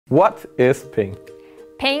What is ping?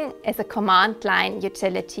 Ping is a command line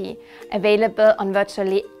utility available on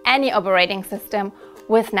virtually any operating system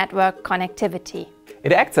with network connectivity.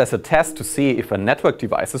 It acts as a test to see if a network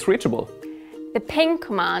device is reachable. The ping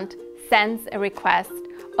command sends a request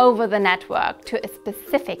over the network to a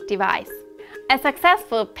specific device. A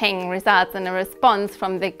successful ping results in a response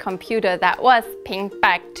from the computer that was pinged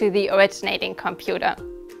back to the originating computer.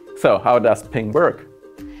 So how does ping work?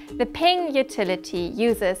 The ping utility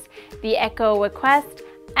uses the echo request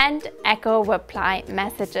and echo reply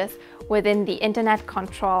messages within the Internet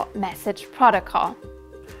Control Message Protocol.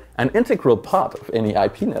 An integral part of any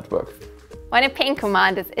IP network. When a ping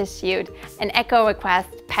command is issued, an echo request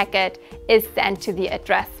packet is sent to the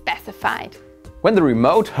address specified. When the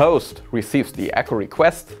remote host receives the echo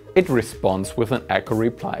request, it responds with an echo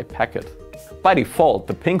reply packet. By default,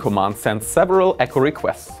 the ping command sends several echo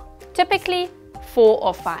requests. Typically 4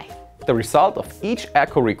 or 5. The result of each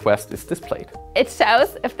echo request is displayed. It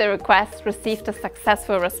shows if the request received a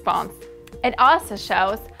successful response. It also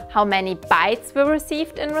shows how many bytes were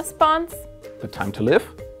received in response, The time to live,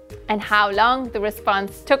 and how long the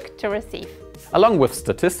response took to receive, along with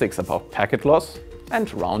statistics about packet loss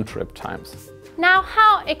and round-trip times. Now,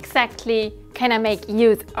 how exactly can I make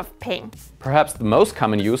use of ping? Perhaps the most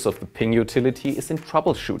common use of the ping utility is in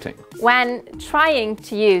troubleshooting. When trying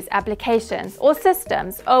to use applications or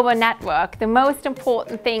systems over network, the most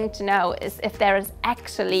important thing to know is if there is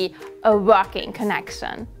actually a working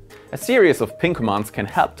connection. A series of ping commands can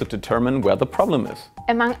help to determine where the problem is.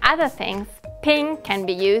 Among other things, ping can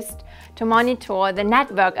be used to monitor the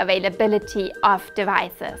network availability of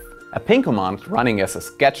devices. A ping command running as a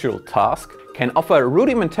scheduled task can offer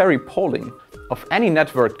rudimentary polling of any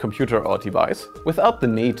networked computer or device without the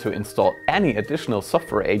need to install any additional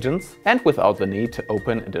software agents and without the need to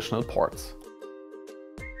open additional ports.